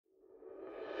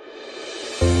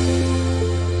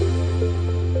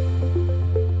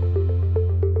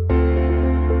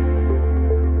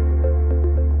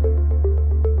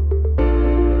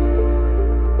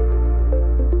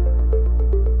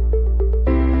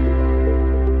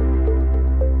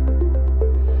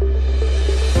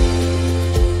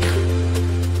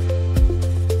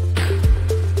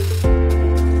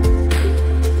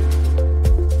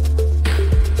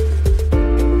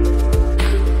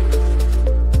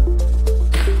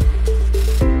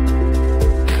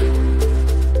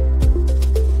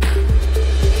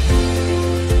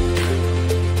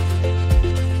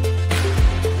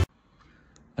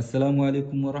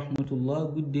alaikum wa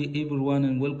rahmatullah. Good day everyone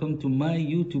and welcome to my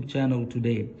YouTube channel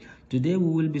today. Today we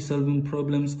will be solving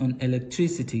problems on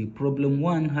electricity. Problem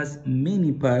 1 has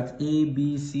many parts A,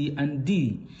 B, C and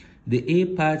D. The A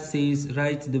part says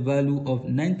write the value of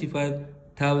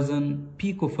 95,000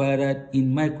 picofarad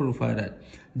in microfarad.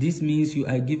 This means you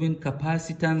are given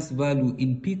capacitance value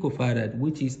in picofarad,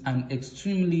 which is an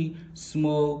extremely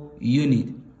small unit.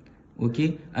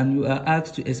 Okay, and you are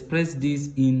asked to express this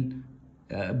in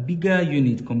a bigger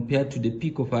unit compared to the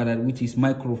picofarad, which is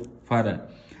microfarad.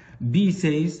 B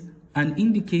says an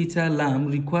indicator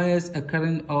lamp requires a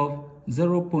current of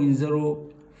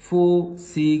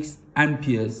 0.046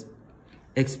 amperes.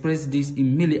 Express this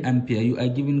in milliampere. You are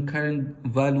given current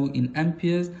value in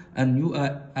amperes and you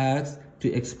are asked to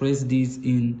express this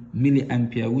in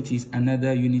milliampere, which is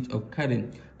another unit of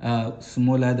current,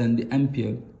 smaller than the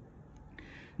ampere.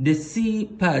 The C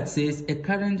part says a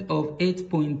current of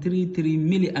 8.33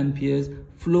 milliamperes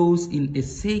flows in a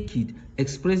circuit.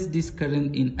 Express this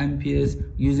current in amperes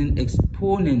using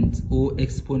exponent or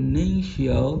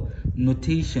exponential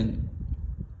notation.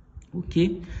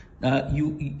 Okay,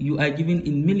 you are given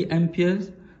in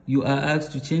milliamperes. You are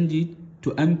asked to change it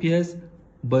to amperes,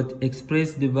 but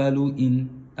express the value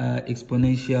in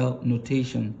exponential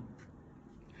notation.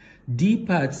 D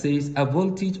part says a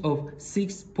voltage of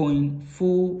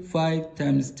 6.45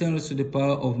 times 10 raised to the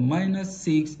power of minus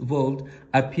 6 volt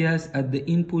appears at the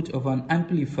input of an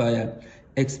amplifier.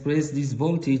 Express this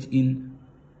voltage in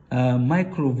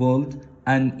microvolt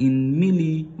and in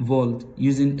millivolt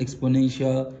using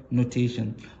exponential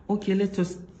notation. Okay, let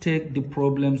us take the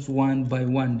problems one by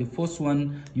one. The first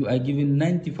one, you are given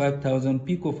 95,000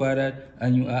 picofarad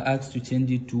and you are asked to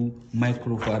change it to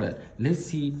microfarad. Let's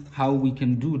see how we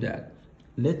can do that.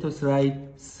 Let us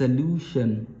write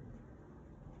solution.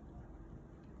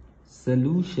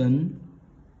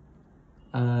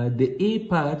 The A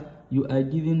part, you are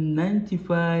given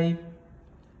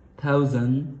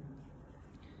 95,000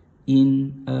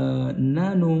 in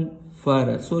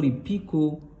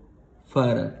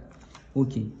picofarad.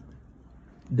 Okay,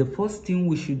 the first thing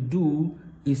we should do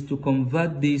is to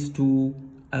convert this to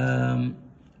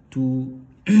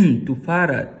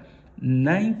farad.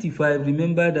 95,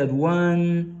 remember that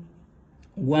one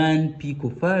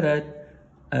picofarad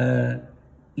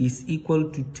is equal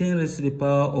to 10 raised to the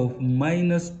power of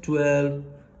minus 12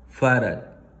 farad.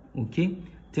 Okay,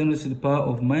 10 raised to the power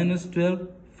of minus 12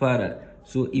 farad.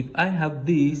 So if I have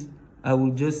this, I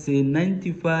will just say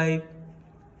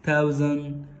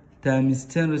 95,000 times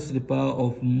 10 raised to the power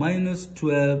of minus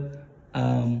 12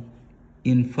 in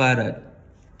farad.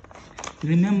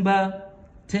 Remember,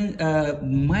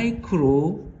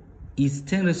 micro is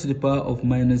 10 raised to the power of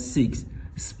minus 6.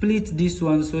 Split this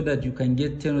one so that you can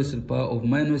get 10 raised to the power of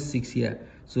minus 6 here.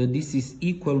 So this is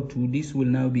equal to, this will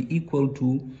now be equal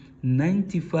to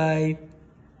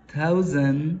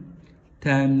 95,000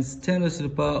 times 10 raised to the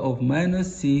power of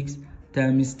minus 6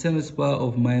 times 10 raised to the power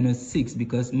of minus 6,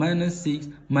 because minus 6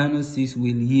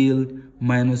 will yield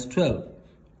minus 12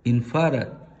 in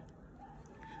farad.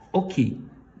 Okay,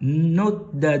 note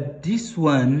that this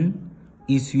one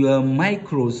is your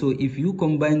micro, so if you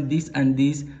combine this and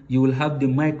this, you will have the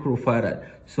microfarad.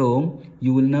 So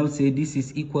you will now say this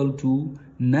is equal to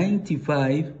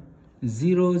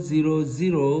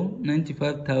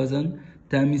 95,000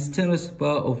 times 10 raised to the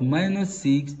power of minus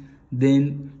 6.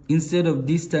 Then instead of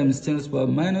this times 10 raised to the power of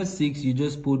minus 6, you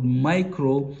just put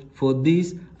micro for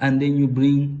this and then you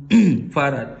bring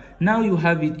farad. Now you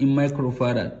have it in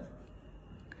microfarad.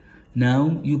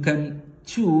 Now you can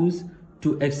choose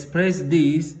to express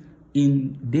this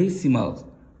in decimals.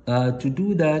 To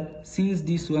do that, since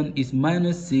this one is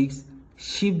minus 6,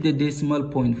 shift the decimal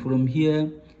point from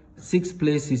here 6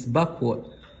 places backward.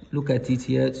 Look at it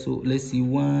here. So let's see,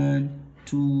 1,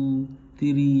 2,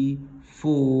 3,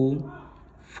 4,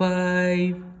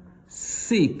 5,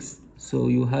 6. So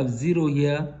you have 0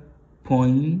 here,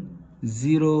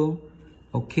 0.0.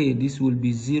 Okay, this will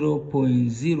be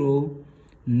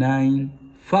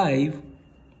 0.095.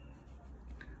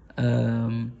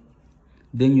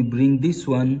 Then you bring this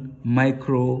one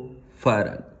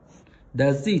microfarad.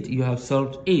 That's it, you have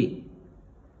solved A.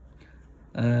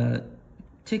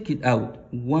 Check it out.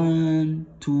 1,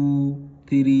 2,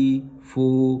 3,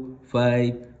 4,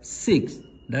 5, 6.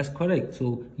 That's correct.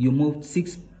 So you moved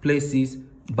 6 places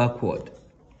backward.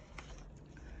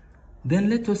 Then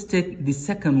let us take the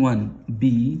second one,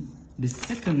 B. The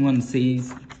second one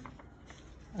says,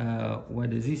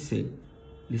 what does it say?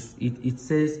 It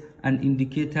says an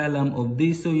indicator lamp of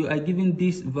this. So you are given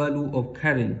this value of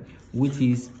current, which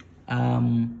is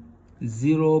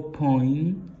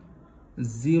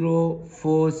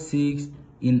 0.046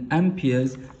 in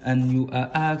amperes and you are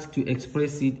asked to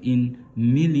express it in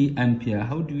milliampere.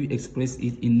 How do you express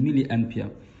it in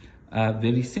milliampere?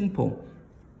 Very simple.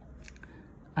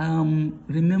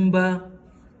 Remember,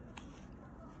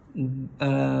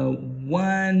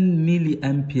 1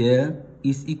 milliampere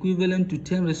is equivalent to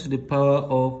 10 raised to the power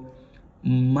of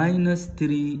minus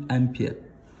 3 ampere.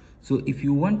 So if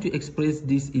you want to express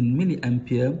this in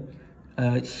milliampere,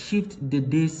 shift the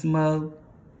decimal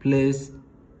place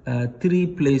 3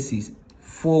 places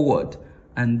forward,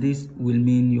 and this will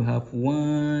mean you have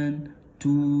 1,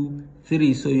 2,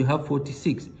 3, so you have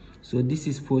 46. So this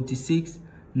is 46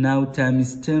 now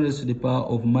times 10 raised to the power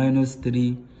of minus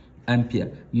 3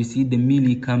 ampere. You see the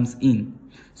milli comes in,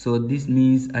 so this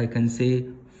means I can say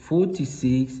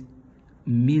 46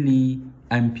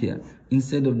 milliampere.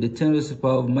 Instead of the 10 raised to the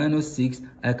power of minus 6,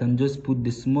 I can just put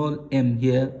the small m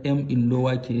here, m in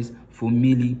lowercase for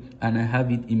milli, and I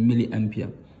have it in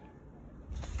milliampere.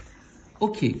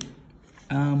 Okay,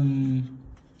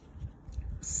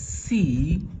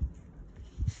 C,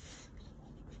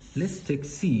 let's take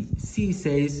C. C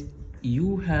says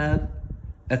you have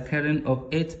a current of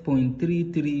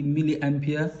 8.33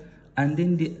 milliampere, and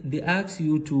then they ask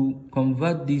you to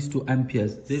convert this to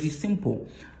amperes. Very simple.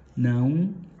 Now,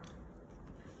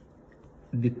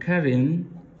 the current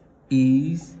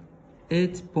is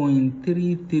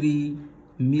 8.33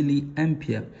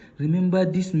 milliampere. Remember,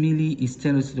 this milli is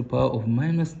 10 raised to the power of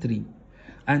minus 3.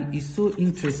 And it's so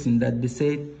interesting that they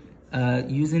said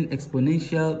using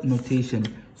exponential notation.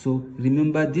 So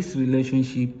remember this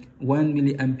relationship, 1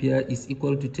 milliampere is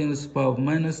equal to 10 raised to the power of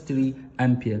minus 3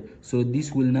 ampere. So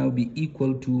this will now be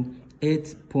equal to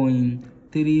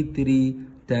 8.33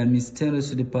 times 10 raised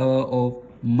to the power of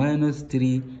minus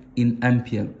 3 in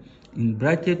ampere. In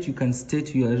bracket, you can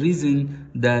state your reason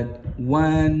that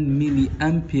 1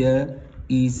 milliampere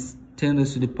is 10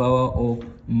 raised to the power of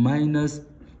minus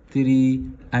 3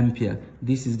 ampere.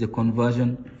 This is the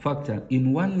conversion factor.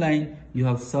 In one line, you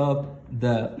have solved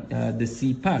the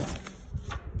C part.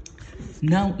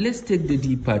 Now, let's take the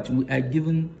D part. We are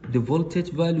given the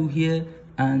voltage value here,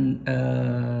 and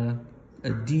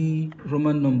D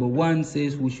Roman number 1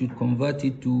 says we should convert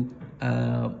it to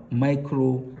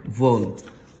microvolt.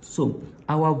 So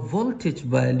our voltage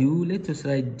value, let us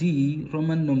write D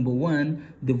Roman number 1.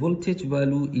 The voltage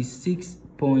value is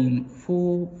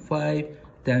 6.45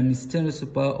 times 10 raised to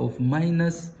the power of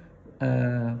minus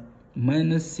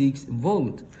 6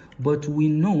 volt. But we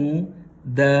know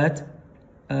that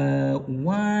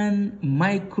 1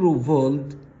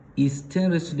 microvolt is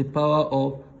 10 raised to the power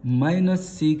of minus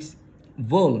 6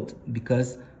 volt,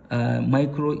 because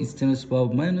micro is 10 raised to the power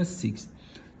of minus 6.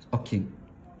 Okay,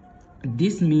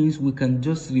 this means we can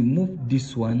just remove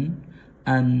this one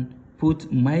and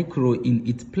put micro in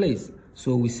its place.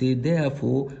 So we say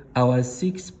therefore our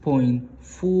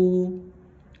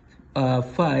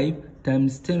 6.45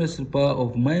 times 10 raised to the power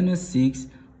of minus 6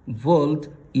 volt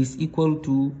is equal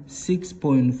to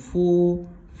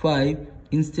 6.45.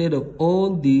 Instead of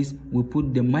all this, we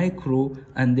put the micro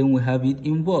and then we have it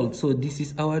in volt. So this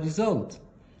is our result.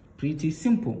 Pretty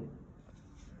simple.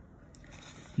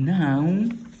 Now,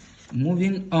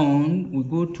 moving on, we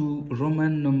go to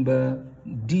Roman number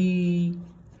D,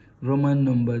 Roman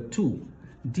number 2.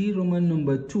 D Roman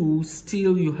number 2,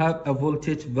 still you have a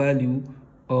voltage value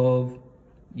of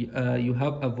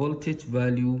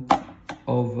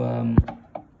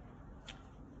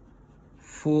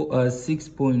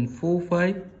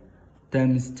 6.45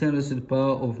 times 10 raised to the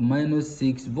power of minus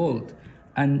 6 volt,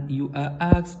 and you are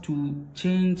asked to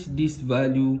change this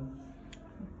value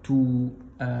to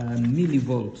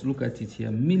millivolts. Look at it here,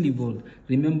 millivolt.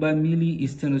 Remember, milli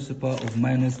is 10 raised to the power of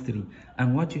minus 3,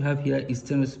 and what you have here is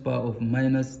 10 raised to the power of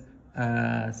minus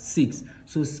 6.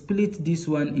 So split this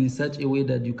one in such a way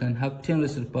that you can have 10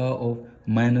 raised to the power of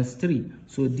minus 3.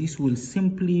 So this will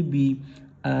simply be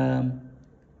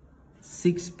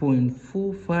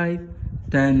 6.45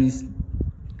 times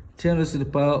 10 raised to the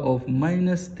power of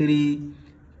minus 3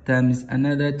 times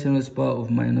another 10 raised to the power of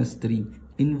minus 3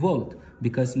 in volt,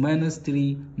 because minus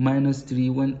 3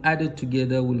 when added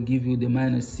together will give you the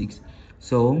minus 6.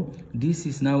 So this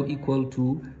is now equal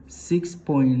to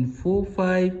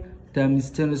 6.45 times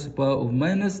 10 raised to the power of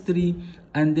minus 3,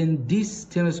 and then this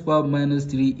 10 raised to the power of minus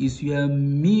 3 is your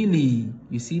milli.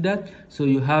 You see that? So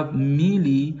you have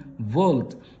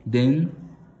millivolt. Then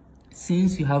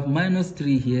since you have minus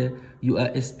 3 here, you are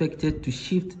expected to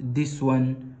shift this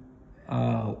one.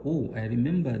 Oh, I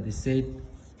remember they said,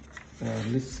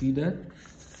 let's see that.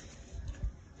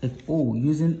 Oh,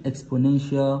 using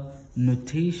exponential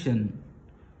notation.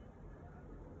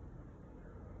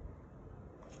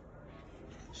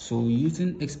 So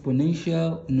using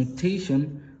exponential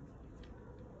notation,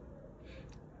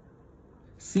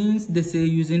 since they say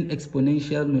using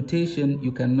exponential notation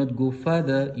you cannot go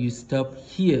further, you stop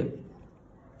here.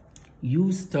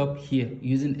 You stop here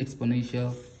using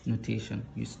exponential notation.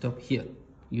 You stop here.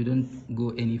 You don't go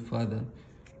any further.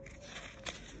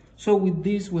 So with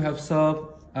this we have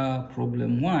solved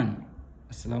problem 1.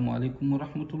 Assalamu alaikum wa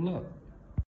rahmatullah.